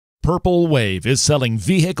Purple Wave is selling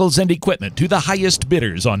vehicles and equipment to the highest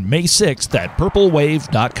bidders on May 6th at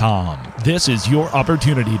purplewave.com. This is your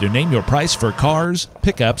opportunity to name your price for cars,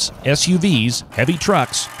 pickups, SUVs, heavy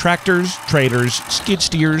trucks, tractors, trailers, skid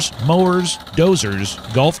steers, mowers, dozers,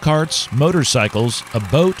 golf carts, motorcycles, a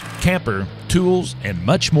boat, camper, tools, and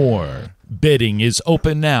much more. Bidding is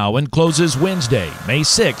open now and closes Wednesday, May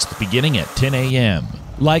 6th, beginning at 10 a.m.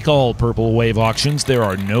 Like all Purple Wave auctions, there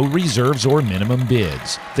are no reserves or minimum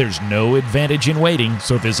bids. There's no advantage in waiting,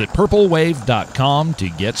 so visit purplewave.com to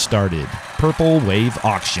get started. Purple Wave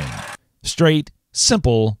Auction. Straight,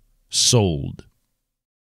 simple, sold.